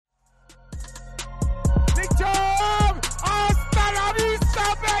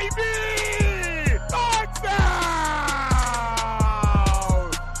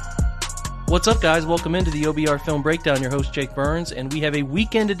What's up, guys? Welcome into the OBR Film Breakdown. Your host, Jake Burns, and we have a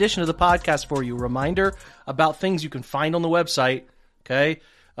weekend edition of the podcast for you. Reminder about things you can find on the website, okay?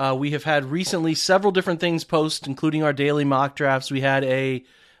 We have had recently several different things post, including our daily mock drafts. We had a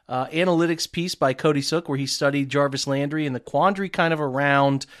analytics piece by Cody Sook where he studied Jarvis Landry and the quandary kind of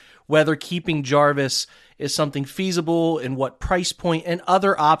around whether keeping Jarvis is something feasible and what price point and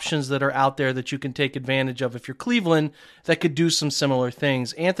other options that are out there that you can take advantage of if you're Cleveland that could do some similar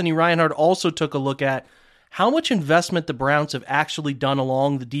things. Anthony Reinhardt also took a look at how much investment the Browns have actually done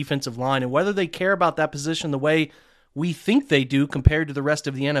along the defensive line and whether they care about that position the way we think they do compared to the rest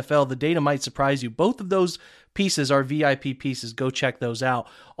of the NFL. The data might surprise you. Both of those pieces are VIP pieces. Go check those out.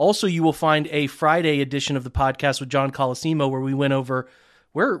 Also, you will find a Friday edition of the podcast with John Colosimo where we went over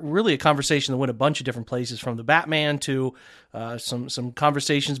we're really a conversation that went a bunch of different places, from the Batman to some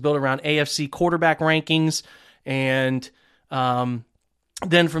conversations built around AFC quarterback rankings. And then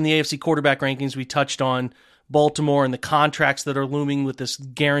from the AFC quarterback rankings, we touched on Baltimore and the contracts that are looming with this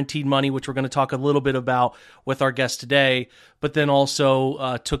guaranteed money, which we're going to talk a little bit about with our guest today. But then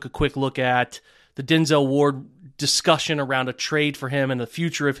also took a quick look at the Denzel Ward discussion around a trade for him and the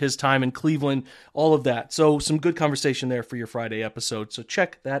future of his time in Cleveland, all of that. So some good conversation there for your Friday episode. So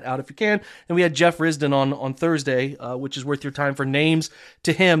check that out if you can. And we had Jeff Risdon on Thursday, which is worth your time for names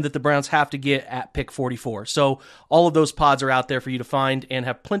to him that the Browns have to get at pick 44. So all of those pods are out there for you to find and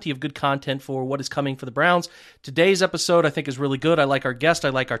have plenty of good content for what is coming for the Browns. Today's episode I think is really good. I like our guest. I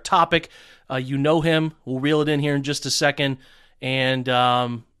like our topic. You know him. We'll reel it in here in just a second.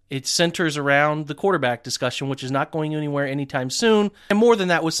 And it centers around the quarterback discussion, which is not going anywhere anytime soon. And more than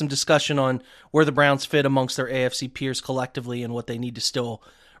that, with some discussion on where the Browns fit amongst their AFC peers collectively and what they need to still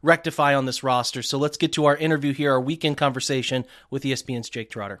rectify on this roster. So let's get to our interview here, our weekend conversation with ESPN's Jake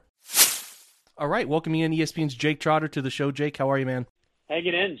Trotter. All right, welcoming in ESPN's Jake Trotter to the show. Jake, how are you, man?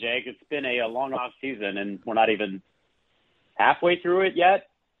 Hanging in, Jake. It's been a long off season, and we're not even halfway through it yet.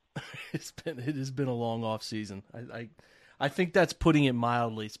 It has been a long off season. I think that's putting it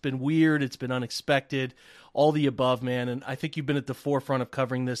mildly. It's been weird. It's been unexpected. All the above, man. And I think you've been at the forefront of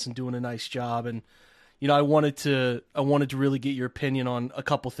covering this and doing a nice job. And you know, I wanted to really get your opinion on a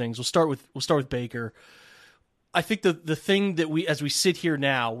couple things. We'll start with Baker. I think the thing that as we sit here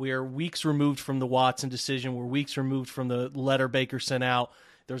now, we are weeks removed from the Watson decision. We're weeks removed from the letter Baker sent out.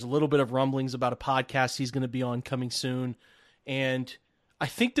 There's a little bit of rumblings about a podcast he's going to be on coming soon, and I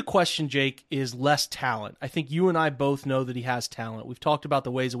think the question, Jake, is less talent. I think you and I both know that he has talent. We've talked about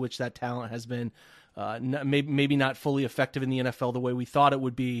the ways in which that talent has been maybe not fully effective in the NFL the way we thought it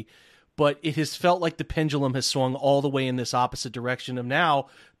would be, but it has felt like the pendulum has swung all the way in this opposite direction of now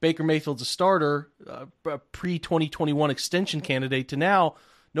Baker Mayfield's a starter, pre-2021 extension candidate, to now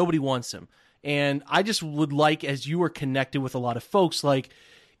nobody wants him. And I just would like, as you are connected with a lot of folks, like,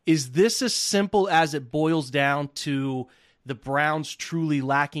 is this as simple as it boils down to the Browns truly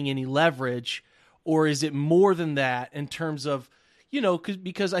lacking any leverage, or is it more than that in terms of, you know,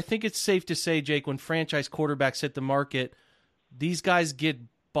 because I think it's safe to say, Jake, when franchise quarterbacks hit the market, these guys get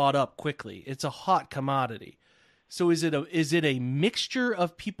bought up quickly. It's a hot commodity. So is it a mixture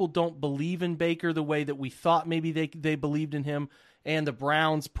of people don't believe in Baker the way that we thought maybe they believed in him, and the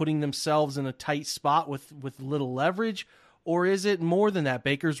Browns putting themselves in a tight spot with little leverage? Or is it more than that?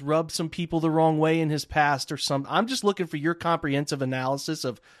 Baker's rubbed some people the wrong way in his past or some. I'm just looking for your comprehensive analysis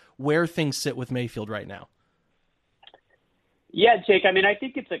of where things sit with Mayfield right now. Yeah, Jake, I mean, I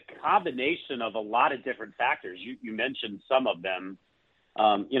think it's a combination of a lot of different factors. You mentioned some of them.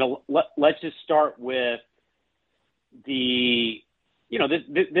 Let's just start with this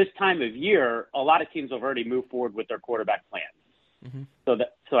time of year, a lot of teams have already moved forward with their quarterback plans. Mm-hmm.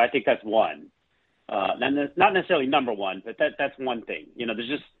 So I think that's one. Not necessarily number one, but that's one thing. You know,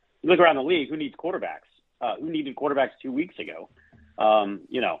 you look around the league, who needs quarterbacks? Who needed quarterbacks 2 weeks ago?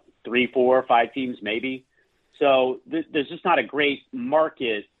 3, 4, 5 teams maybe. So there's just not a great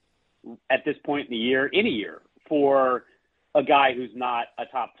market at this point in the year, any year, for a guy who's not a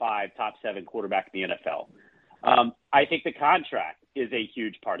top 5, top 7 quarterback in the NFL. I think the contract is a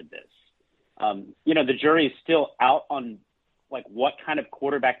huge part of this. The jury is still out on like what kind of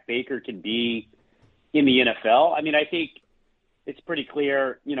quarterback Baker can be in the NFL. I mean, I think it's pretty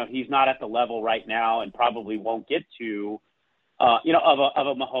clear, he's not at the level right now and probably won't get to, of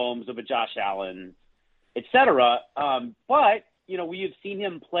a Mahomes, of a Josh Allen, et cetera. But we have seen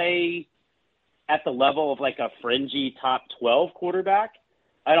him play at the level of like a fringy top 12 quarterback.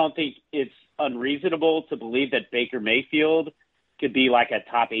 I don't think it's unreasonable to believe that Baker Mayfield could be like a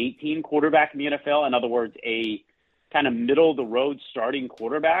top 18 quarterback in the NFL. In other words, a kind of middle-of-the-road starting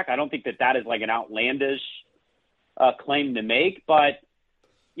quarterback. I don't think that is like an outlandish claim to make. But,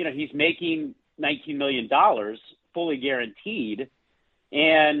 he's making $19 million fully guaranteed,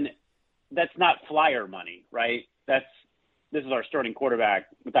 and that's not flyer money, right? This is our starting quarterback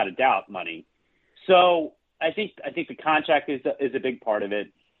without a doubt money. So I think the contract is a big part of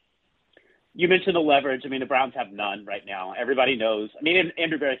it. You mentioned the leverage. I mean, the Browns have none right now. Everybody knows. I mean,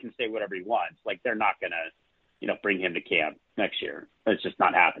 Andrew Berry can say whatever he wants. Like, they're not going to, bring him to camp next year. It's just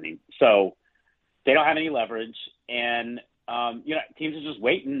not happening. So they don't have any leverage, and teams are just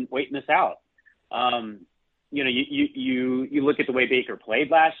waiting this out. You look at the way Baker played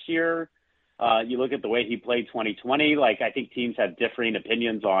last year. You look at the way he played 2020. Like, I think teams have differing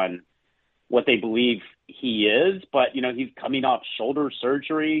opinions on what they believe he is, but he's coming off shoulder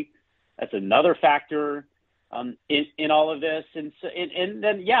surgery. That's another factor in all of this. And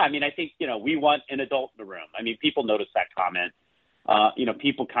then, yeah, I mean, I think, we want an adult in the room. I mean, people notice that comment.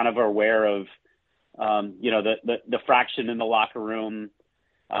 People kind of are aware of, the fraction in the locker room,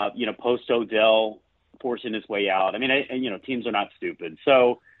 post Odell forcing his way out. I mean, teams are not stupid.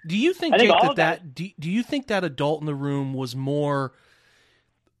 So do you think, Jake, do you think that adult in the room was more –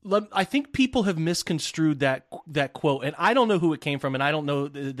 I think people have misconstrued that quote, and I don't know who it came from, and I don't know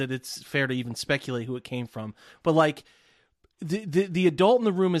that it's fair to even speculate who it came from. But like the adult in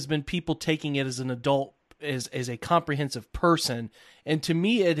the room has been people taking it as an adult, as a comprehensive person, and to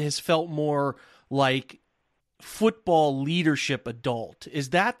me it has felt more like football leadership adult. Is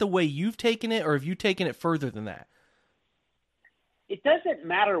that the way you've taken it, or have you taken it further than that? It doesn't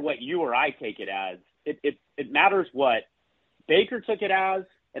matter what you or I take it as. It matters what Baker took it as,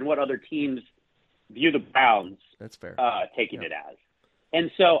 and what other teams view the Browns That's fair. Taking it as.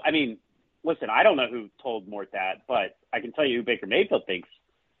 And so, I mean, listen, I don't know who told Mort that, but I can tell you who Baker Mayfield thinks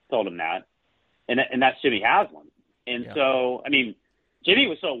told him that, and that's Jimmy Haslam. And so, I mean, Jimmy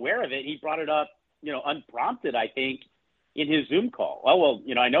was so aware of it, he brought it up, unprompted, I think, in his Zoom call. Oh, well,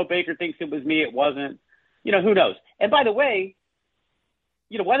 I know Baker thinks it was me, it wasn't. Who knows? And by the way,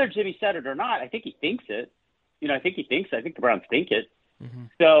 whether Jimmy said it or not, I think he thinks it. I think the Browns think it. Mm-hmm.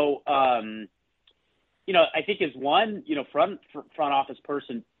 So, I think as one, front office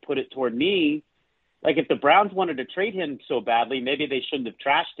person put it toward me, like, if the Browns wanted to trade him so badly, maybe they shouldn't have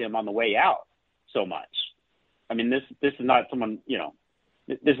trashed him on the way out so much. I mean, this is not someone,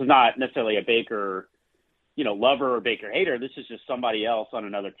 this is not necessarily a Baker, lover or Baker hater. This is just somebody else on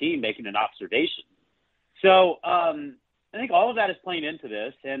another team making an observation. So, I think all of that is playing into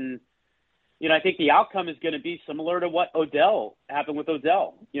this, and I think the outcome is going to be similar to what happened with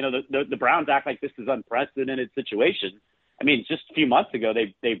Odell. The Browns act like this is an unprecedented situation. I mean, just a few months ago,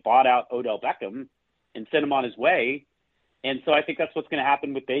 they bought out Odell Beckham and sent him on his way. And so I think that's what's going to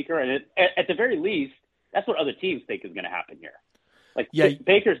happen with Baker. And at the very least, that's what other teams think is going to happen here. Like,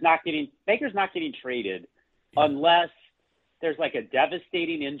 Baker's not getting traded unless there's like a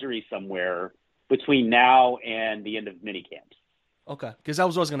devastating injury somewhere between now and the end of minicamps. Okay, because that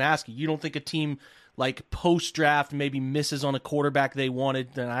was what I was going to ask you. You don't think a team like post-draft maybe misses on a quarterback they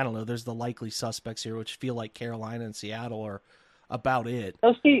wanted? Then I don't know. There's the likely suspects here, which feel like Carolina and Seattle are about it.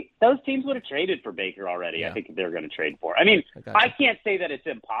 Those teams would have traded for Baker already. Yeah. I think they're going to trade for. I mean, I can't say that it's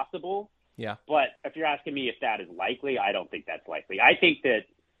impossible. Yeah. But if you're asking me if that is likely, I don't think that's likely. I think that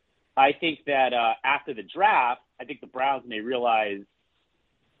after the draft, I think the Browns may realize,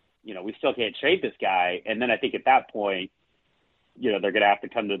 we still can't trade this guy, and then I think at that point, they're going to have to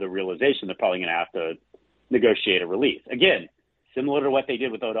come to the realization they're probably going to have to negotiate a release. Again, similar to what they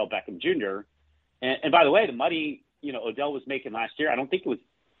did with Odell Beckham Jr. And by the way, the money, Odell was making last year, I don't think it was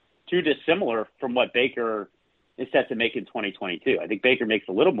too dissimilar from what Baker is set to make in 2022. I think Baker makes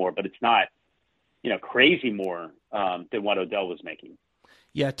a little more, but it's not, crazy more than what Odell was making.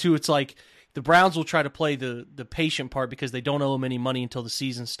 Yeah, too, it's like the Browns will try to play the patient part because they don't owe him any money until the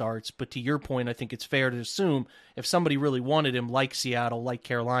season starts. But to your point, I think it's fair to assume if somebody really wanted him, like Seattle, like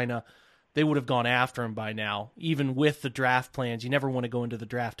Carolina, they would have gone after him by now, even with the draft plans. You never want to go into the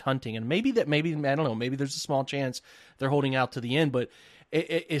draft hunting. And maybe I don't know, maybe there's a small chance they're holding out to the end. But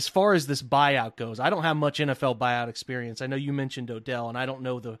as far as this buyout goes, I don't have much NFL buyout experience. I know you mentioned Odell, and I don't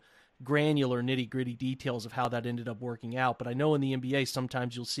know the granular nitty-gritty details of how that ended up working out. But I know in the NBA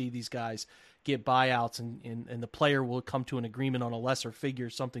sometimes you'll see these guys get buyouts and the player will come to an agreement on a lesser figure,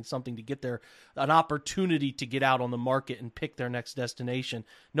 something to get an opportunity to get out on the market and pick their next destination.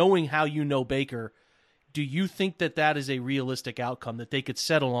 Knowing how Baker, do you think that is a realistic outcome, that they could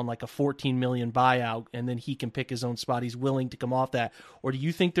settle on like a $14 million buyout and then he can pick his own spot? He's willing to come off that. Or do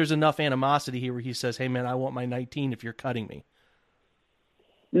you think there's enough animosity here where he says, hey man, I want my 19 if you're cutting me?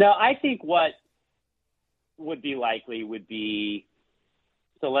 No, I think what would be likely would be,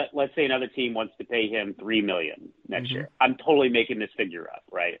 so let's say another team wants to pay him $3 million, next year. I'm totally making this figure up,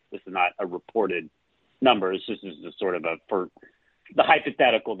 right? This is not a reported number. This is just sort of for the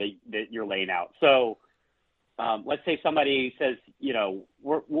hypothetical that you're laying out. So let's say somebody says,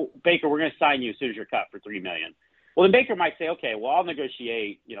 Baker, we're going to sign you as soon as you're cut for $3 million. Well, then Baker might say, okay, well, I'll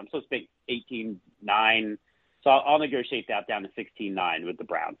negotiate. I'm supposed to make 18.9, so I'll negotiate that down to 16.9 with the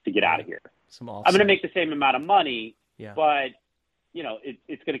Browns to get out of here. I'm going to make the same amount of money, but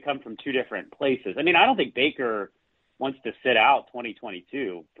it's going to come from two different places. I mean, I don't think Baker wants to sit out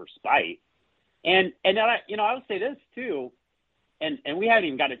 2022 for spite. And I would say this too, and we haven't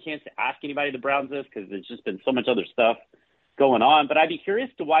even got a chance to ask anybody at the Browns this because there's just been so much other stuff going on. But I'd be curious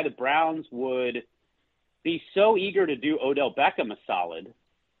to why the Browns would be so eager to do Odell Beckham a solid,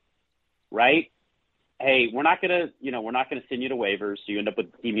 right? Hey, we're not gonna send you to waivers, so you end up with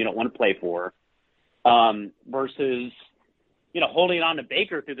a team you don't want to play for, versus holding on to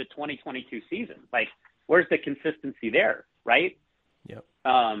Baker through the 2022 season. Like, where's the consistency there, right? Yep.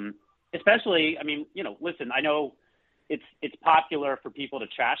 Especially, I mean, listen, I know it's popular for people to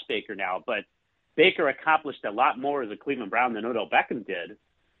trash Baker now, but Baker accomplished a lot more as a Cleveland Brown than Odell Beckham did.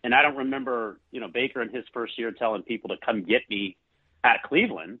 And I don't remember, Baker in his first year telling people to come get me at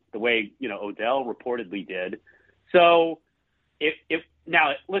Cleveland the way, Odell reportedly did. So if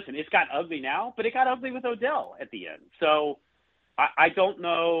now, listen, it's got ugly now, but it got ugly with Odell at the end. So I don't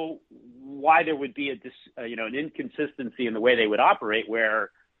know why there would be an inconsistency in the way they would operate where,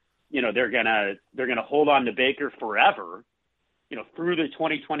 they're gonna hold on to Baker forever, through the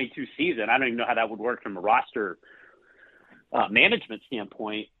 2022 season. I don't even know how that would work from a roster management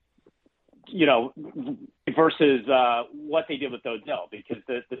standpoint, versus what they did with Odell, because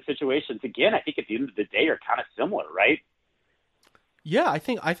the situations, again, I think at the end of the day are kind of similar, right? Yeah, I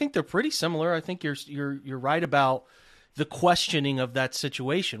think they're pretty similar. I think you're right about the questioning of that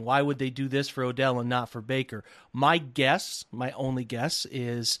situation. Why would they do this for Odell and not for Baker? My only guess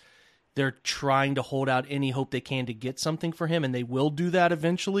is they're trying to hold out any hope they can to get something for him, and they will do that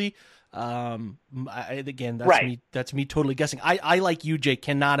eventually. Again, that's right. me. That's me totally guessing. I like you, Jay,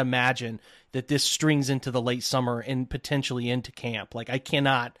 cannot imagine that this strings into the late summer and potentially into camp. Like I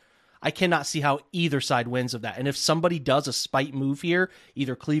cannot see how either side wins of that. And if somebody does a spite move here,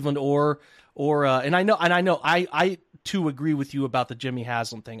 either Cleveland or and I know I too agree with you about the Jimmy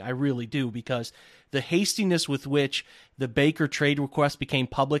Haslam thing. I really do, because the hastiness with which the Baker trade request became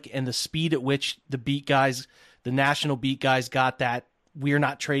public and the speed at which the national beat guys got that we're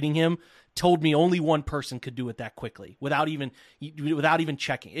not trading him, told me only one person could do it that quickly without even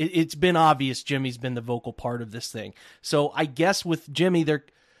checking. It's been obvious Jimmy's been the vocal part of this thing. So I guess with Jimmy, there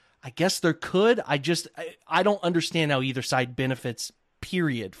could. I don't understand how either side benefits,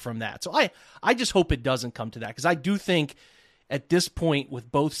 period, from that. So I just hope it doesn't come to that, because I do think at this point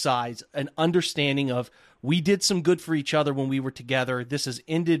with both sides, an understanding of we did some good for each other when we were together. This has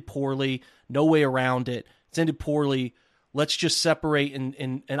ended poorly. No way around it. It's ended poorly. Let's just separate,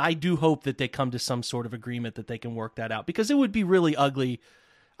 and I do hope that they come to some sort of agreement that they can work that out, because it would be really ugly.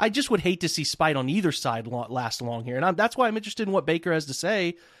 I just would hate to see spite on either side last long here, and that's why I'm interested in what Baker has to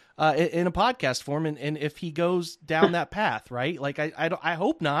say in a podcast form, and if he goes down that path, right? Like I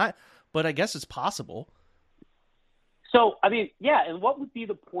hope not, but I guess it's possible. So I mean, yeah, and what would be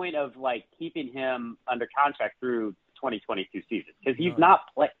the point of like keeping him under contract through 2022 season? Because he's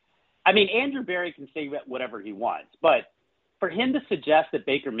not play. I mean, Andrew Berry can say whatever he wants, but for him to suggest that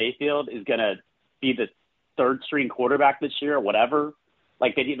Baker Mayfield is going to be the third string quarterback this year or whatever,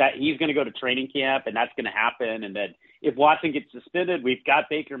 like that he's going to go to training camp and that's going to happen, and that if Watson gets suspended, we've got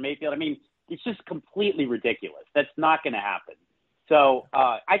Baker Mayfield. I mean, it's just completely ridiculous. That's not going to happen. So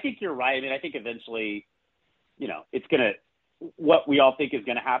I think you're right. I mean, I think eventually, it's going to – what we all think is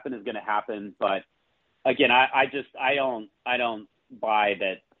going to happen is going to happen. But, again, I don't buy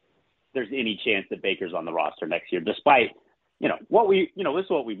that there's any chance that Baker's on the roster next year, despite – this is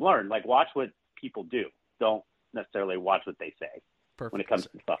what we've learned. Like, watch what people do. Don't necessarily watch what they say when it comes to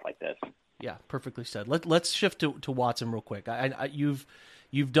stuff like this. Yeah, perfectly said. Let's shift to Watson real quick.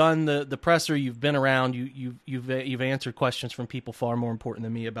 You've done the presser. You've been around. You've answered questions from people far more important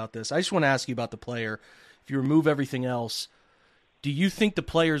than me about this. I just want to ask you about the player. If you remove everything else, do you think the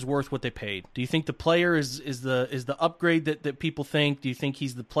player is worth what they paid? Do you think the player is the upgrade that people think? Do you think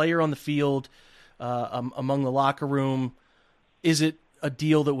he's the player on the field, among the locker room? Is it a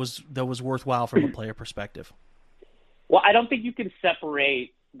deal that was worthwhile from a player perspective? Well, I don't think you can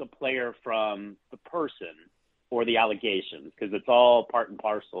separate the player from the person or the allegations, because it's all part and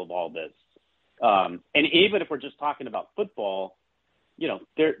parcel of all this. And even if we're just talking about football,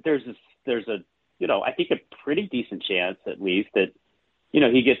 there's a I think a pretty decent chance, at least, that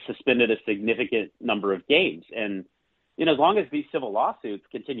he gets suspended a significant number of games. And, as long as these civil lawsuits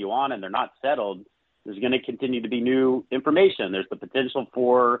continue on and they're not settled, there's going to continue to be new information. There's the potential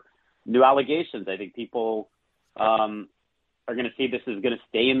for new allegations. I think people are going to see this is going to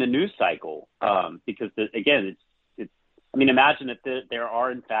stay in the news cycle because, again, imagine that there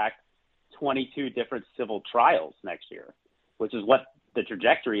are, in fact, 22 different civil trials next year, which is what the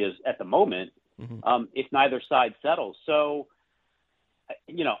trajectory is at the moment, if neither side settles. So,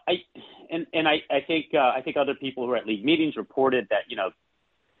 I think other people who are at league meetings reported that,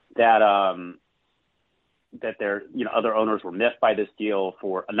 that their, other owners were miffed by this deal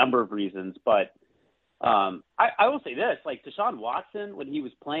for a number of reasons. But I will say this, like Deshaun Watson, when he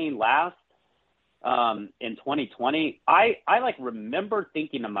was playing last in 2020, I remember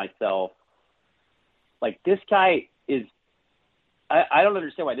thinking to myself, like, this guy is, I don't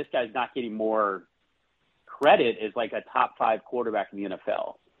understand why this guy's not getting more credit as like a top 5 quarterback in the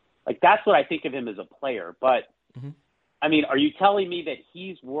NFL. Like, that's what I think of him as a player. But are you telling me that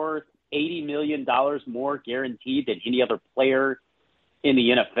he's worth $80 million more guaranteed than any other player in the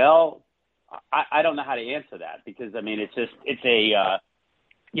NFL? I don't know how to answer that because it's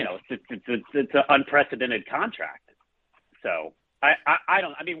an unprecedented contract. So I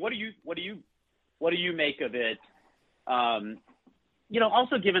don't. What do you make of it?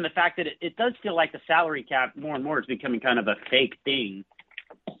 Also given the fact that it does feel like the salary cap more and more is becoming kind of a fake thing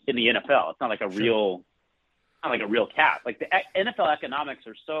in the NFL. It's not like a real cap. Like the NFL economics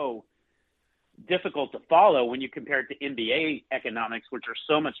are so difficult to follow when you compare it to NBA economics, which are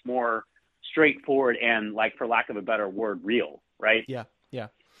so much more straightforward and, like, for lack of a better word, real, right? Yeah.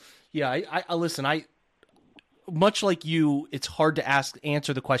 I listen. Much like you, it's hard to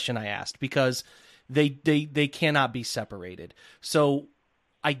answer the question I asked because they cannot be separated. So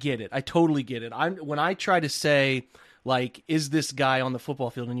I get it. I totally get it. When I try to say, like, is this guy on the football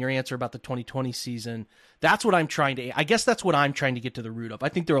field, and your answer about the 2020 season, that's what I'm trying to get to the root of. I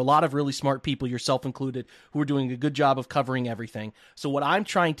think there are a lot of really smart people, yourself included, who are doing a good job of covering everything. So what I'm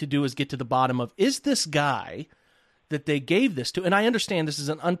trying to do is get to the bottom of, is this guy that they gave this to, and I understand this is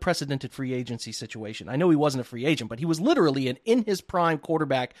an unprecedented free agency situation. I know he wasn't a free agent, but he was literally an in his prime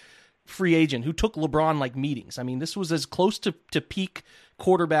quarterback free agent who took LeBron like meetings. This was as close to peak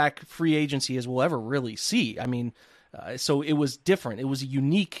quarterback free agency as we'll ever really see. So it was different. It was a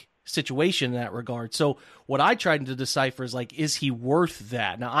unique situation in that regard. So what I tried to decipher is, like, is he worth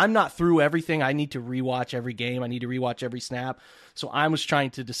that? Now, I'm not through everything. I need to rewatch every game. I need to rewatch every snap. So I was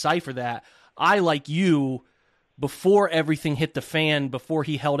trying to decipher that. I, like you, before everything hit the fan, before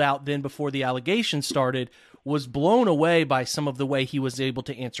he held out, then before the allegations started, was blown away by some of the way he was able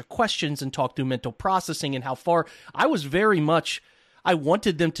to answer questions and talk through mental processing and how far I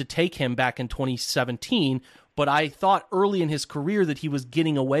wanted them to take him back in 2017, but I thought early in his career that he was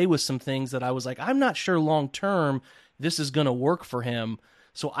getting away with some things that I was like, I'm not sure long-term this is going to work for him.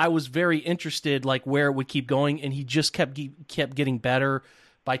 So I was very interested, like, where it would keep going, and he just kept getting better.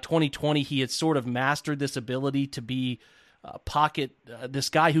 By 2020, he had sort of mastered this ability to be this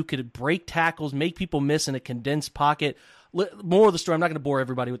guy who could break tackles, make people miss in a condensed pocket. More of the story, I'm not going to bore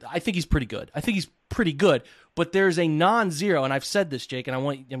everybody with. I think he's pretty good. But there's a non-zero, and I've said this, Jake,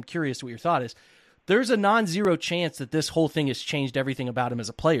 and I'm curious what your thought is. There's a non-zero chance that this whole thing has changed everything about him as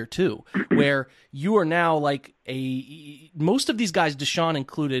a player too, where you are now like most of these guys, Deshaun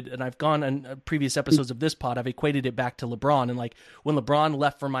included, and I've gone on previous episodes of this pod, I've equated it back to LeBron. And like when LeBron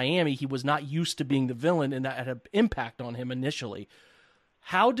left for Miami, he was not used to being the villain, and that had an impact on him initially.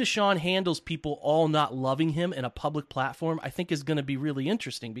 How Deshaun handles people all not loving him in a public platform, I think is going to be really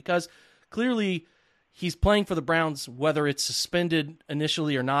interesting because clearly he's playing for the Browns, whether it's suspended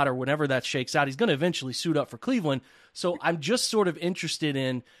initially or not, or whenever that shakes out. He's going to eventually suit up for Cleveland. So I'm just sort of interested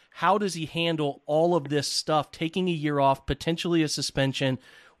in how does he handle all of this stuff, taking a year off, potentially a suspension.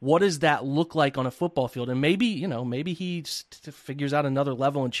 What does that look like on a football field? And maybe he figures out another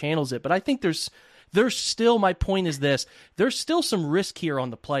level and channels it. But I think there's still, my point is this, there's still some risk here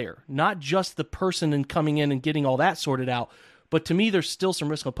on the player, not just the person and coming in and getting all that sorted out. But to me, there's still some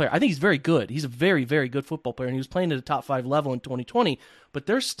risk on the player. I think he's very good. He's a very, very good football player, and he was playing at a top 5 level in 2020. But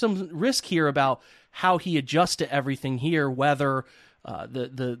there's some risk here about how he adjusts to everything here, whether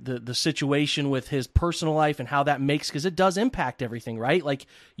the situation with his personal life and how that makes, because it does impact everything, right? Like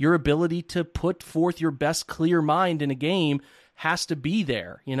your ability to put forth your best clear mind in a game has to be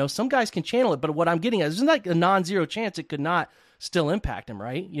there. Some guys can channel it, but what I'm getting at is, isn't like a non-zero chance it could not still impact him,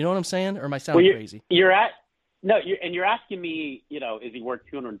 right? You know what I'm saying? Or am I sounding crazy? You're asking me, is he worth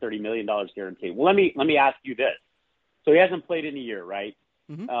 $230 million guaranteed? Well, let me ask you this. So he hasn't played in a year, right?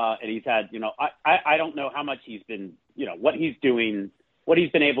 Mm-hmm. And he's had, I don't know how much he's been, what he's what he's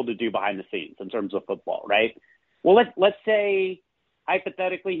been able to do behind the scenes in terms of football, right? Well, let's say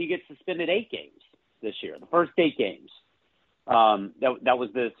hypothetically he gets suspended 8 games this year, the first 8 games. That was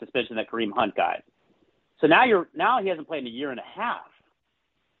the suspension that Kareem Hunt got. So now he hasn't played in a year and a half.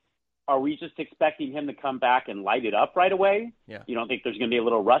 Are we just expecting him to come back and light it up right away? Yeah. You don't think there's going to be a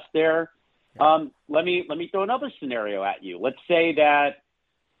little rust there? Yeah. Let me throw another scenario at you. Let's say that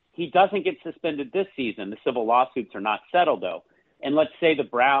he doesn't get suspended this season. The civil lawsuits are not settled, though. And let's say the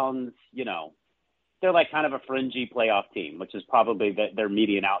Browns, they're like kind of a fringy playoff team, which is probably their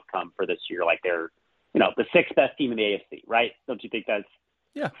median outcome for this year. Like they're, the 6th best team in the AFC, right? Don't you think that's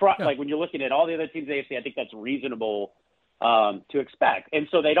like when you're looking at all the other teams in the AFC, I think that's reasonable to expect. And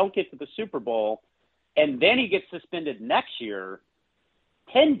so they don't get to the Super Bowl, and then he gets suspended next year,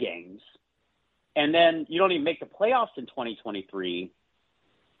 10 games, and then you don't even make the playoffs in 2023.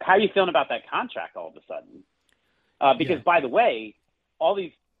 How are you feeling about that contract all of a sudden? Because by the way, all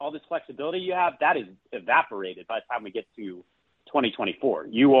this flexibility you have, that is evaporated by the time we get to 2024.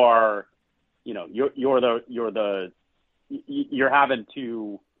 You are, you're having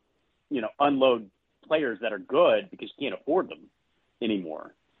to, unload players that are good because you can't afford them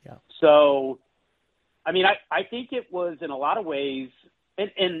anymore. Yeah. So, I mean, I think it was in a lot of ways,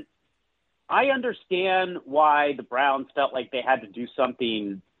 and I understand why the Browns felt like they had to do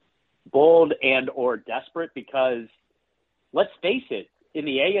something bold and or desperate, because let's face it, in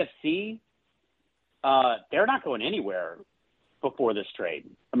the AFC, they're not going anywhere before this trade.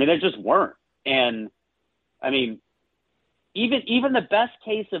 I mean, they just weren't. And I mean, even the best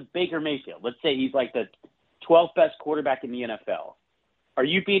case of Baker Mayfield, let's say he's like the 12th best quarterback in the NFL. Are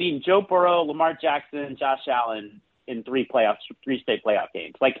you beating Joe Burrow, Lamar Jackson, Josh Allen in 3 straight playoff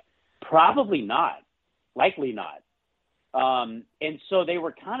games? Like, probably not. Likely not. And so they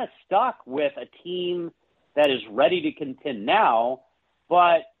were kind of stuck with a team that is ready to contend now,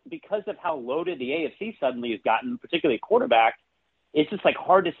 but because of how loaded the AFC suddenly has gotten, particularly quarterback, it's just like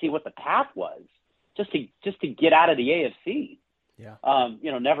hard to see what the path was just to get out of the AFC. Yeah.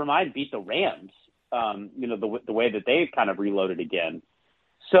 Never mind beat the Rams, the way that they've kind of reloaded again.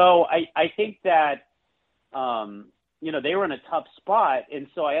 So I think that, they were in a tough spot. And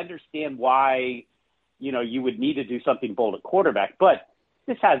so I understand why, you would need to do something bold at quarterback, but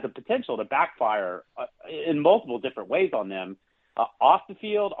this has the potential to backfire in multiple different ways on them, off the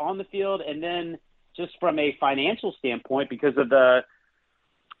field, on the field, and then just from a financial standpoint because of the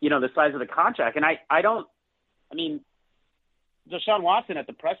size of the contract. And Deshaun Watson at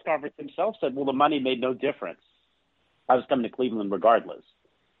the press conference himself said, well, the money made no difference. I was coming to Cleveland regardless.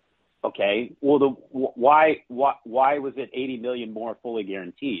 Okay. Well, why was it $80 million more fully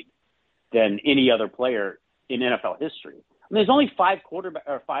guaranteed than any other player in NFL history? I mean, there's only 5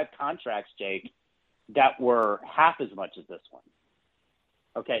 contracts, Jake, that were half as much as this one.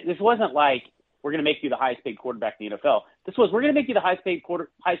 Okay. This wasn't like, we're going to make you the highest paid quarterback in the NFL. This was, we're going to make you the highest paid player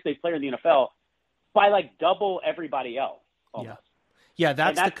in the NFL by like double everybody else. Almost. Yeah.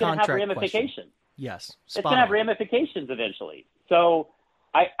 That's the contract going to have ramifications. Question. Yes. It's going to have ramifications eventually. So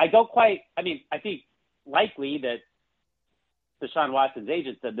I think likely that Deshaun Watson's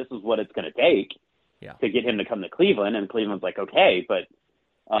agent said this is what it's going to take to get him to come to Cleveland. And Cleveland's like, okay, but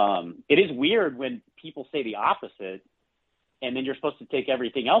it is weird when people say the opposite, and then you're supposed to take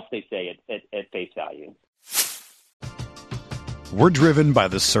everything else they say at face value. We're driven by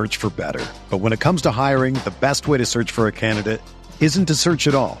the search for better. But when it comes to hiring, the best way to search for a candidate isn't to search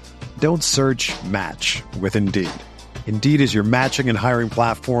at all. Don't search, match with Indeed. Indeed is your matching and hiring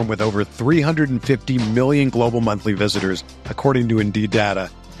platform with over 350 million global monthly visitors, according to Indeed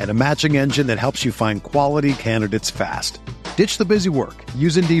data, and a matching engine that helps you find quality candidates fast. Ditch the busy work.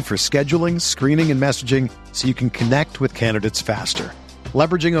 Use Indeed for scheduling, screening, and messaging so you can connect with candidates faster.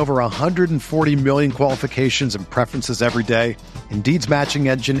 Leveraging over 140 million qualifications and preferences every day, Indeed's matching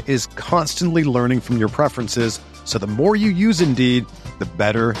engine is constantly learning from your preferences, so the more you use Indeed, the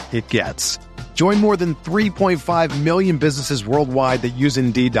better it gets. Join more than 3.5 million businesses worldwide that use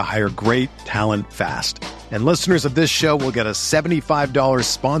Indeed to hire great talent fast. And listeners of this show will get a $75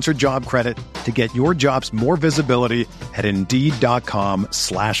 sponsored job credit to get your jobs more visibility at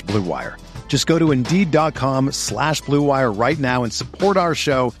Indeed.com/Blue Wire. Just go to Indeed.com/Blue Wire right now and support our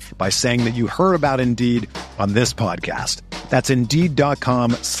show by saying that you heard about Indeed on this podcast. That's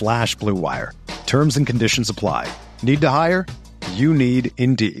Indeed.com/Blue Wire. Terms and conditions apply. Need to hire? You need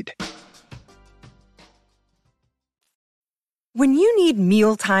Indeed. When you need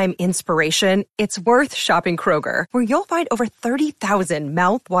mealtime inspiration, it's worth shopping Kroger, where you'll find over 30,000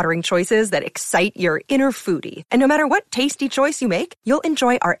 mouth-watering choices that excite your inner foodie. And no matter what tasty choice you make, you'll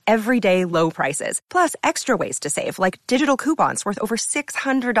enjoy our everyday low prices, plus extra ways to save, like digital coupons worth over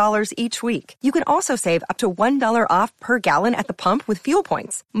 $600 each week. You can also save up to $1 off per gallon at the pump with fuel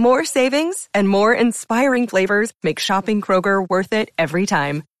points. More savings and more inspiring flavors make shopping Kroger worth it every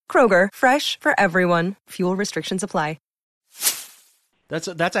time. Kroger, fresh for everyone. Fuel restrictions apply.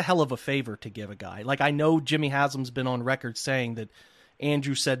 That's a hell of a favor to give a guy. Like, I know Jimmy Haslam's been on record saying that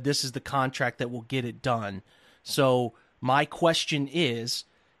Andrew said this is the contract that will get it done. So my question is,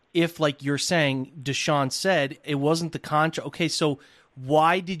 if, like you're saying, Deshaun said it wasn't the contract, okay, so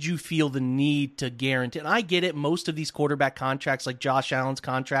why did you feel the need to guarantee? And I get it, most of these quarterback contracts, like Josh Allen's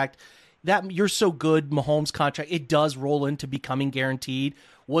contract, that you're so good, Mahomes' contract, it does roll into becoming guaranteed.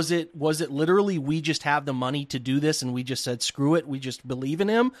 Was it literally we just have the money to do this and we just said screw it, we just believe in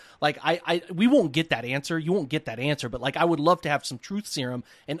him? Like we won't get that answer. You won't get that answer, but like I would love to have some truth serum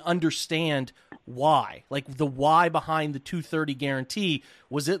and understand why. Like the why behind the 230 guarantee.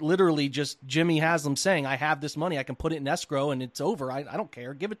 Was it literally just Jimmy Haslam saying, I have this money, I can put it in escrow and it's over. I don't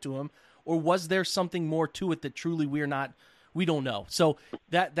care, give it to him. Or was there something more to it that truly we don't know. So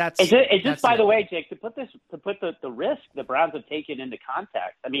that's it's just by the way, Jake, to put the risk the Browns have taken into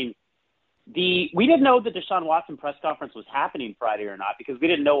context. I mean, we didn't know the Deshaun Watson press conference was happening Friday or not because we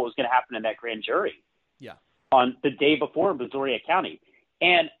didn't know what was going to happen in that grand jury. Yeah. On the day before in Brazoria County.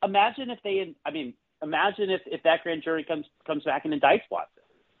 And imagine if that grand jury comes back and indicts Watson.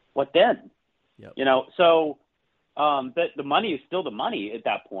 What then? Yep. You know, so the money is still the money at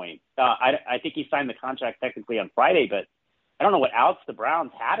that point. I think he signed the contract technically on Friday, but I don't know what outs the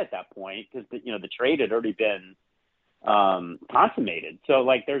Browns had at that point because the trade had already been consummated. So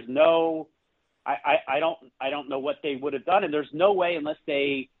like, there's no, I don't know what they would have done, and there's no way unless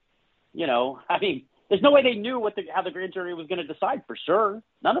they, there's no way they knew how the grand jury was going to decide for sure.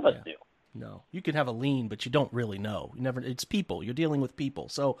 None of us knew. No, you can have a lean, but you don't really know. It's people. You're dealing with people.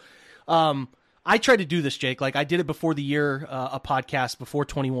 So, I try to do this, Jake. Like I did it before the year, a podcast before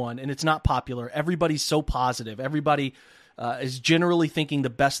 21, and it's not popular. Everybody's so positive. Everybody is generally thinking the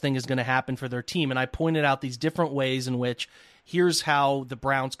best thing is going to happen for their team. And I pointed out these different ways in which here's how the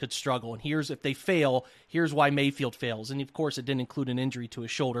Browns could struggle. And here's, if they fail, here's why Mayfield fails. And of course it didn't include an injury to his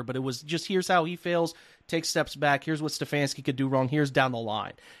shoulder, but it was just, here's how he fails, take steps back. Here's what Stefanski could do wrong. Here's down the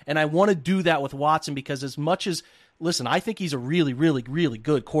line. And I want to do that with Watson because as much as, listen, I think he's a really, really, really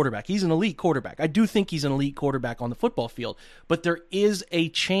good quarterback. He's an elite quarterback. I do think he's an elite quarterback on the football field, but there is a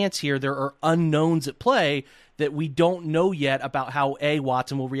chance here. There are unknowns at play that we don't know yet about how A,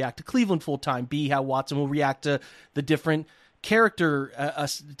 Watson will react to Cleveland full time, B, how Watson will react to the different character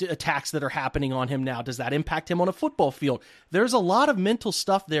attacks that are happening on him now. Does that impact him on a football field? There's a lot of mental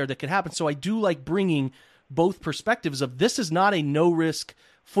stuff there that could happen. So I do like bringing both perspectives of this is not a no-risk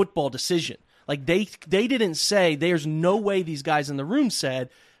football decision. Like they didn't say, there's no way these guys in the room said,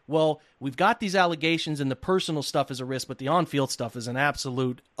 well, we've got these allegations and the personal stuff is a risk, but the on-field stuff is an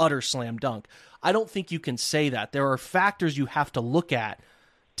absolute, utter slam dunk. I don't think you can say that. There are factors you have to look at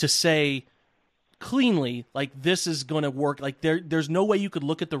to say cleanly, like, this is going to work. Like, there's no way you could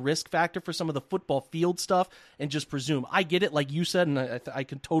look at the risk factor for some of the football field stuff and just presume. I get it, like you said, and I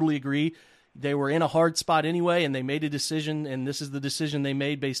can totally agree. They were in a hard spot anyway, and they made a decision, and this is the decision they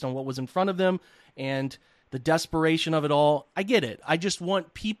made based on what was in front of them, and the desperation of it all. I get it. I just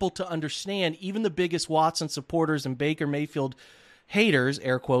want people to understand, even the biggest Watson supporters and Baker Mayfield haters,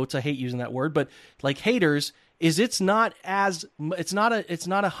 air quotes, I hate using that word, but like haters, is it's not a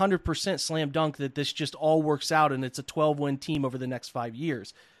 100% slam dunk that this just all works out and it's a 12-win team over the next 5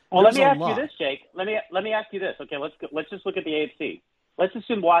 years. Well, let me ask you this, Jake. Let me ask you this. Okay, let's just look at the AFC. Let's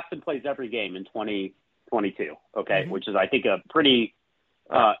assume Watson plays every game in 2022. Okay, which is, I think, a pretty,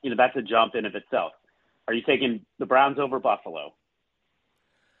 that's a jump in of itself. Are you taking the Browns over Buffalo?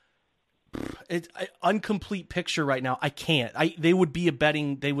 It's an incomplete picture right now. I can't. They would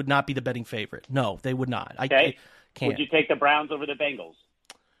not be the betting favorite. No, they would not. I can't. Would you take the Browns over the Bengals?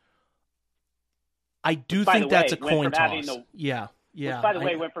 I do think that's a coin toss. Yeah. Which, by the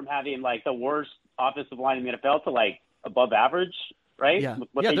way, went from having like the worst offensive line in the NFL to like above average, right? Yeah.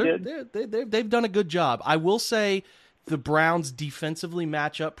 They've done a good job. I will say the Browns defensively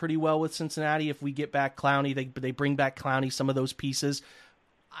match up pretty well with Cincinnati. If we get back Clowney, they bring back Clowney, some of those pieces.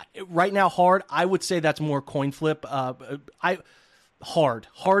 Right now, hard. I would say that's more coin flip.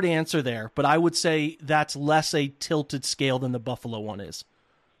 Hard answer there, but I would say that's less a tilted scale than the Buffalo one is.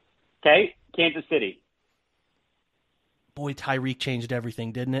 Okay, Kansas City. Boy, Tyreek changed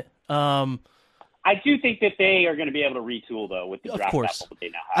everything, didn't it? I do think that they are going to be able to retool, though, with the draft capital that they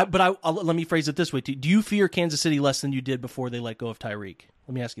now have. But let me phrase it this way. Do you fear Kansas City less than you did before they let go of Tyreek?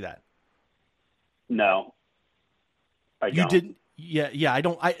 Let me ask you that. No. You didn't? Yeah, I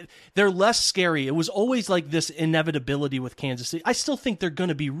don't. They're less scary. It was always like this inevitability with Kansas City. I still think they're going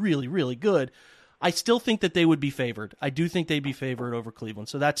to be really, really good. I still think that they would be favored. I do think they'd be favored over Cleveland.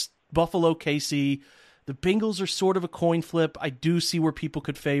 So that's Buffalo, KC. The Bengals are sort of a coin flip. I do see where people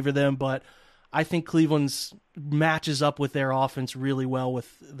could favor them, but I think Cleveland's matches up with their offense really well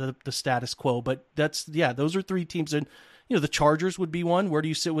with the status quo. But those are three teams. And the Chargers would be one. Where do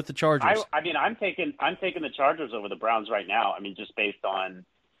you sit with the Chargers? I'm taking the Chargers over the Browns right now. I mean, just based on,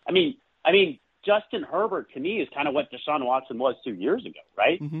 Justin Herbert to me is kind of what Deshaun Watson was 2 years ago,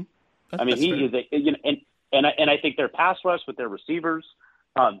 right? Mm-hmm. He is and I think their pass rush with their receivers,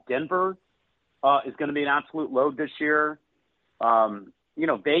 Denver is going to be an absolute load this year.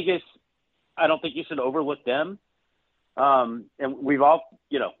 Vegas, I don't think you should overlook them. And we've all,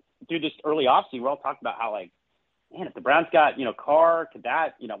 through this early offseason, we're all talking about how, like, man, if the Browns got, Carr, could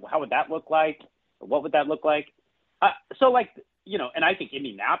that, how would that look like? Or what would that look like? And I think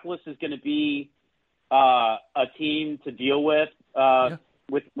Indianapolis is going to be a team to deal with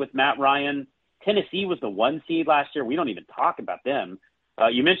Matt Ryan. Tennessee was the 1 seed last year. We don't even talk about them.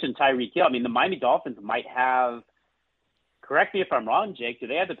 You mentioned Tyreek Hill. I mean, the Miami Dolphins might have, correct me if I'm wrong, Jake, do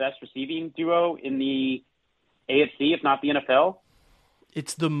they have the best receiving duo in the AFC, if not the NFL?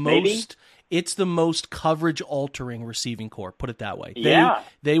 It's the Maybe? most. It's the most coverage-altering receiving corps, put it that way.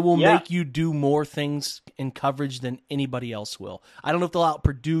 They will make you do more things in coverage than anybody else will. I don't know if they'll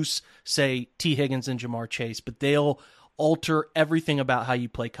outproduce, say, T. Higgins and Jamar Chase, but they'll alter everything about how you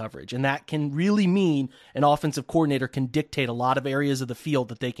play coverage. And that can really mean an offensive coordinator can dictate a lot of areas of the field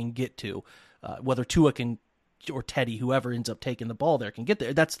that they can get to, whether Tua can or Teddy, whoever ends up taking the ball there, can get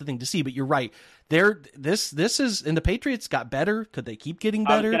there. That's the thing to see. But you're right. This is, and the Patriots got better. Could they keep getting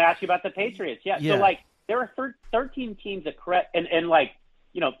better? I was going to ask you about the Patriots. Yeah. So, there are 13 teams that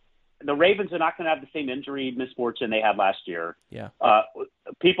the Ravens are not going to have the same injury misfortune they had last year. Yeah.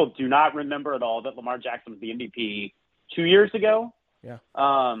 People do not remember at all that Lamar Jackson was the MVP 2 years ago. Yeah.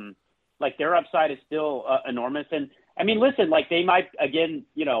 Their upside is still enormous. And I mean, listen, they might again,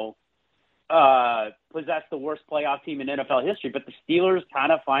 possess the worst playoff team in NFL history, but the Steelers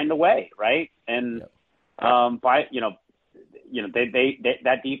kind of find a way, right? And that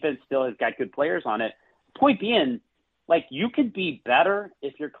defense still has got good players on it. Point being, you could be better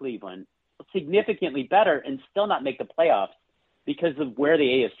if you're Cleveland, significantly better, and still not make the playoffs because of where the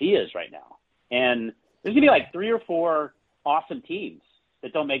AFC is right now. And there's gonna be 3 or 4 awesome teams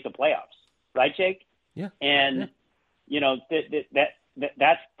that don't make the playoffs, right, Jake? Yeah. And that's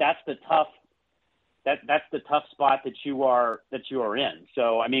the tough. That's the tough spot that you are in.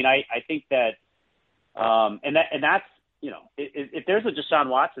 So I mean, I think that, and that's if there's a Deshaun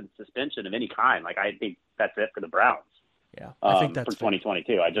Watson suspension of any kind, I think that's it for the Browns. Yeah, I think that's for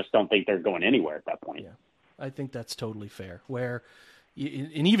 2022. I just don't think they're going anywhere at that point. Yeah, I think that's totally fair. Where,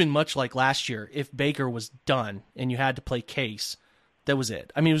 and even much like last year, if Baker was done and you had to play Case, that was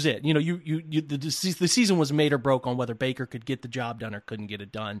it. I mean, it was it. The season was made or broke on whether Baker could get the job done or couldn't get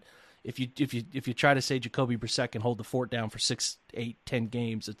it done. If you try to say Jacoby Brissett can hold the fort down for 6, 8, 10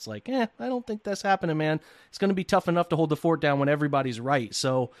 games, it's I don't think that's happening, man. It's going to be tough enough to hold the fort down when everybody's right.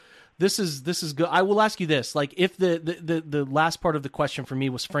 So this is good. I will ask you this: if the last part of the question for me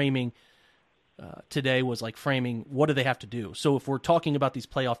was framing today was framing what do they have to do. So if we're talking about these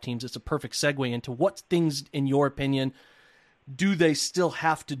playoff teams, it's a perfect segue into what things, in your opinion, do they still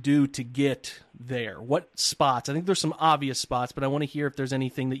have to do to get there? What spots? I think there's some obvious spots, but I want to hear if there's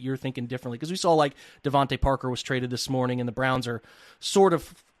anything that you're thinking differently. Because we saw Devontae Parker was traded this morning, and the Browns are sort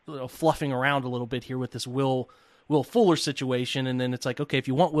of fluffing around a little bit here with this Will Fuller situation. And then it's okay, if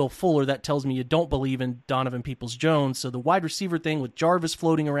you want Will Fuller, that tells me you don't believe in Donovan Peoples-Jones. So the wide receiver thing with Jarvis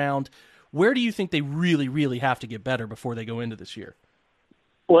floating around, where do you think they really, really have to get better before they go into this year?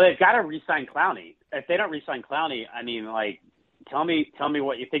 Well, they've got to re-sign Clowney. If they don't re-sign Clowney, I mean, tell me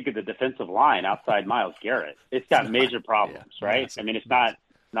what you think of the defensive line outside Myles Garrett. It's got major problems, right? I mean, it's not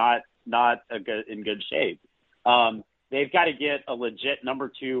in good shape. They've got to get a legit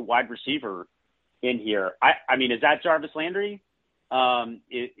number 2 wide receiver in here. I mean, is that Jarvis Landry?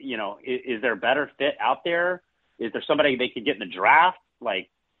 Is there a better fit out there? Is there somebody they could get in the draft?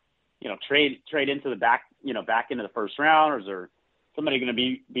 Trade into the back into the first round, or is there somebody going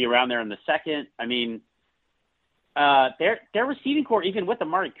to be around there in the second? I mean, their receiving core, even with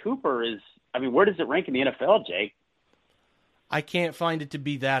Amari Cooper, is, I mean, where does it rank in the NFL, Jake? I can't find it to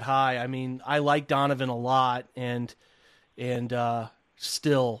be that high. I mean, I like Donovan a lot, and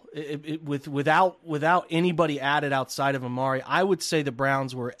still, without anybody added outside of Amari, I would say the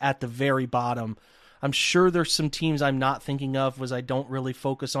Browns were at the very bottom. I'm sure there's some teams I'm not thinking of, as I don't really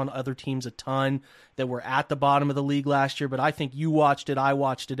focus on other teams a ton, that were at the bottom of the league last year. But I think you watched it, I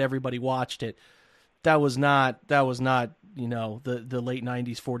watched it, everybody watched it. That was not the late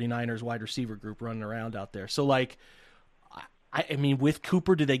 90s 49ers wide receiver group running around out there. So like, I mean, with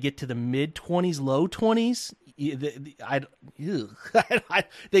Cooper, do they get to the mid 20s, low 20s? They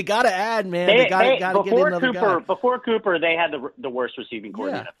got to add, man. They got to get another guy. Before Cooper, they had the worst receiving core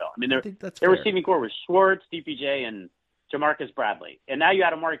in the NFL. I mean, their receiving core was Schwartz, DPJ, and Jamarcus Bradley. And now you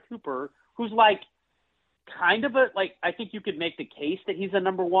add Amari Cooper, who's like kind of I think you could make the case that he's a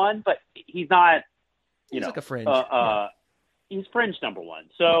number one, but he's not. He's like a fringe. He's fringe number one.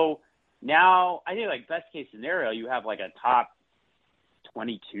 So now I think like best case scenario, you have like a top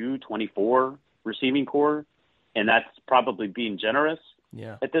 22, 24 receiving core, and that's probably being generous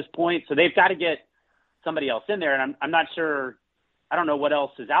at this point. So they've got to get somebody else in there, and I'm not sure. I don't know what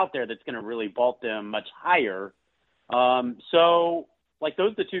else is out there that's going to really vault them much higher. So like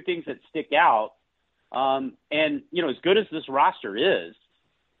those are the two things that stick out. And as good as this roster is,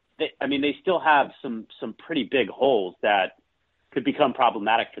 they still have some pretty big holes that could become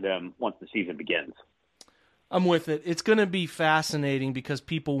problematic for them once the season begins. I'm with it. It's going to be fascinating because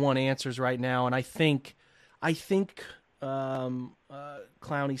people want answers right now, and I think Clowney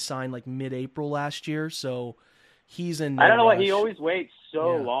signed like mid-April last year, so he's in. I don't know why he always waits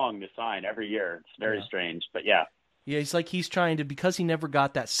so long to sign every year. It's very strange, but yeah. Yeah, he's trying to, because he never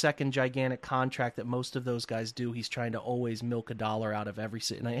got that second gigantic contract that most of those guys do, he's trying to always milk a dollar out of every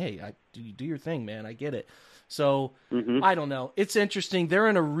city. Hey, do your thing, man. I get it. So, I don't know. It's interesting. They're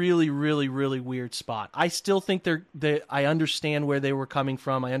in a really, really, really weird spot. I still think I understand where they were coming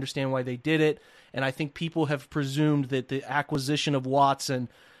from. I understand why they did it. And I think people have presumed that the acquisition of Watson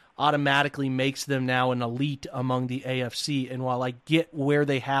automatically makes them now an elite among the AFC. And while I get where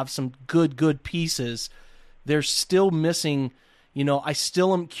they have some good pieces, they're still missing, I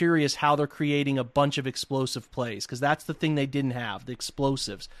still am curious how they're creating a bunch of explosive plays, because that's the thing they didn't have, the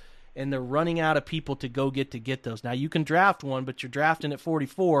explosives. And they're running out of people to get those. Now, you can draft one, but you're drafting at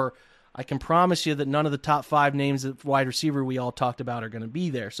 44. I can promise you that none of the top 5 names of wide receiver we all talked about are going to be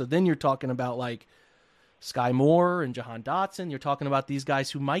there. So then you're talking about like Sky Moore and Jahan Dotson. You're talking about these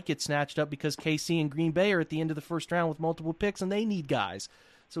guys who might get snatched up because KC and Green Bay are at the end of the first round with multiple picks, and they need guys.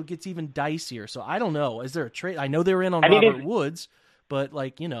 So it gets even dicier. So I don't know. Is there a trade? I know they were in on Robert Woods, but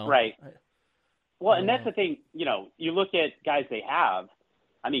like, Right. Well, and that's the thing, you look at guys they have.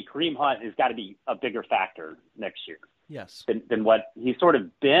 I mean, Kareem Hunt has got to be a bigger factor next year. Yes. Than what he's sort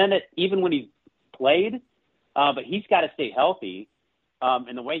of been, even when he's played. But he's got to stay healthy.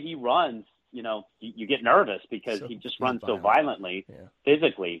 And the way he runs, you get nervous because he just runs so violently,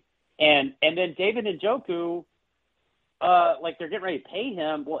 physically. And then David Njoku, they're getting ready to pay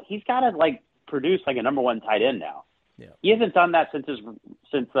him. Well, he's got to produce like a number one tight end now. Yeah. He hasn't done that since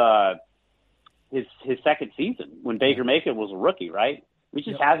his second season when Baker Mayfield was a rookie, right? We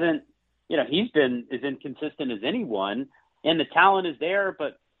just hasn't, he's been as inconsistent as anyone, and the talent is there,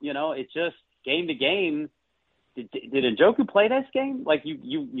 but it's just game to game. Did Njoku play this game? Like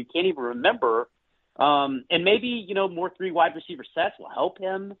you can't even remember. And maybe more 3 wide receiver sets will help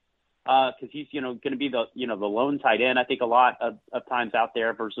him. Because he's, going to be the lone tight end, I think, a lot of times out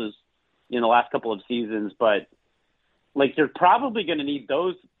there versus the last couple of seasons. But they're probably going to need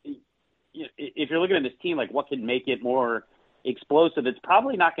those. If you're looking at this team, what can make it more explosive? It's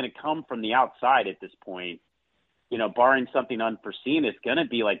probably not going to come from the outside at this point. Barring something unforeseen, it's going to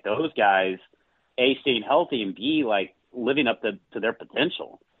be like those guys, A, staying healthy, and B, living up to their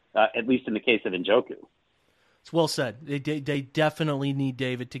potential. At least in the case of Njoku. It's well said. They definitely need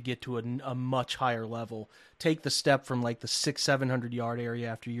David to get to a much higher level. Take the step from the 600-700 yard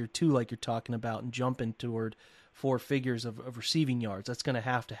area after year 2, like you're talking about, and jump in toward 4 figures of receiving yards. That's going to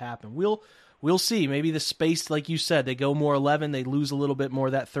have to happen. We'll see. Maybe the space, like you said, they go more 11, they lose a little bit more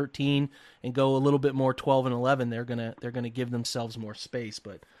of that 13, and go a little bit more 12 and 11. They're gonna give themselves more space,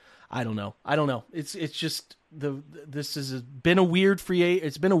 but I don't know. It's just this has been a weird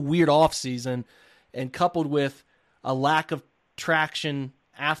it's been a weird off season. And coupled with a lack of traction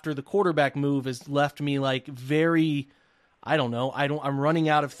after the quarterback move has left me very, I don't know. I'm running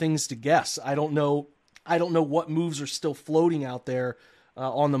out of things to guess. I don't know what moves are still floating out there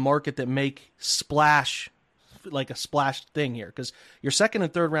on the market that make splash, like a splash thing here. Because your 2nd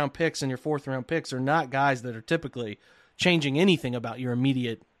and 3rd round picks and your 4th round picks are not guys that are typically changing anything about your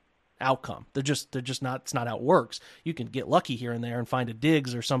immediate outcome. They're just not. It's not how it works. You can get lucky here and there and find a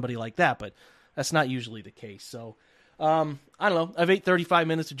Diggs or somebody like that, but that's not usually the case. So I don't know. I've ate 35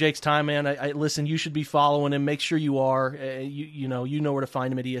 minutes of Jake's time, man. I listen, you should be following him. Make sure you are. You know where to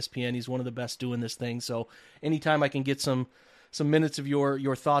find him at ESPN. He's one of the best doing this thing. So anytime I can get some minutes of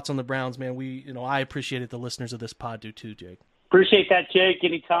your thoughts on the Browns, man, I appreciate it. The listeners of this pod do too, Jake. Appreciate that, Jake.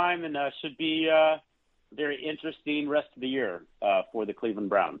 Anytime, and should be very interesting rest of the year for the Cleveland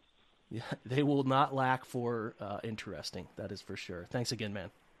Browns. Yeah, they will not lack for interesting. That is for sure. Thanks again,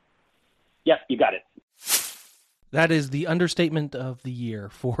 man. Yep, you got it. That is the understatement of the year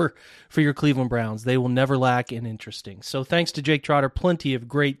for your Cleveland Browns. They will never lack in interesting. So thanks to Jake Trotter. Plenty of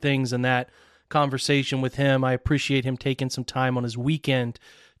great things in that conversation with him. I appreciate him taking some time on his weekend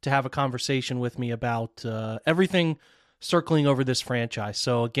to have a conversation with me about everything circling over this franchise.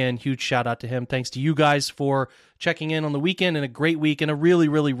 So again, huge shout out to him. Thanks to you guys for checking in on the weekend, and a great week and a really,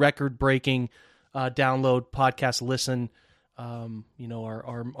 really record-breaking download podcast listen.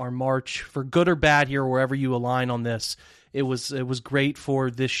 Our march, for good or bad here, wherever you align on this, it was great for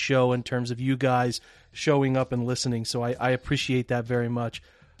this show in terms of you guys showing up and listening. So I appreciate that very much.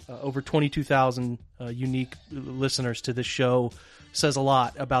 Over 22,000 unique listeners to this show says a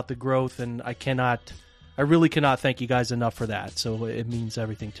lot about the growth, and I really cannot thank you guys enough for that. So it means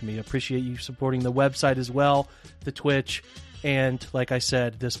everything to me. I appreciate you supporting the website as well, the Twitch, and like I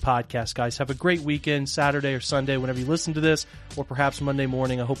said, this podcast. Guys, have a great weekend, Saturday or Sunday, whenever you listen to this, or perhaps Monday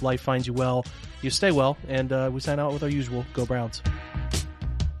morning. I hope life finds you well. You stay well, and we sign out with our usual Go Browns.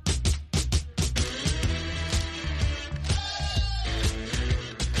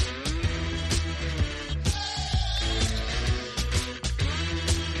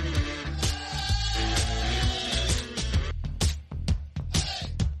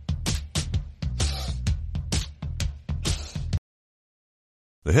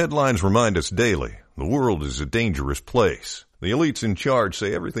 The headlines remind us daily, the world is a dangerous place. The elites in charge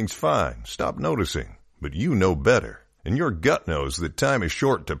say everything's fine, stop noticing. But you know better. And your gut knows that time is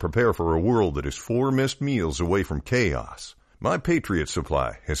short to prepare for a world that is 4 missed meals away from chaos. My Patriot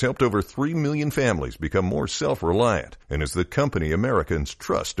Supply has helped over 3 million families become more self-reliant and is the company Americans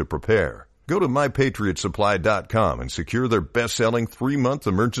trust to prepare. Go to MyPatriotSupply.com and secure their best-selling 3-month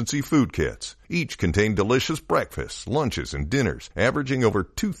emergency food kits. Each contain delicious breakfasts, lunches, and dinners, averaging over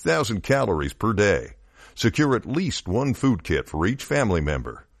 2,000 calories per day. Secure at least 1 food kit for each family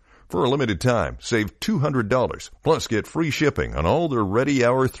member. For a limited time, save $200, plus get free shipping on all their Ready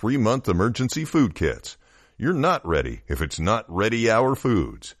Hour 3-month emergency food kits. You're not ready if it's not Ready Hour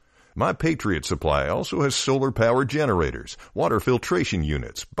Foods. My Patriot Supply also has solar power generators, water filtration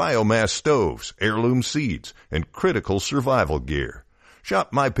units, biomass stoves, heirloom seeds, and critical survival gear.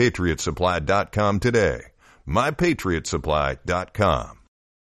 Shop MyPatriotSupply.com today. MyPatriotSupply.com.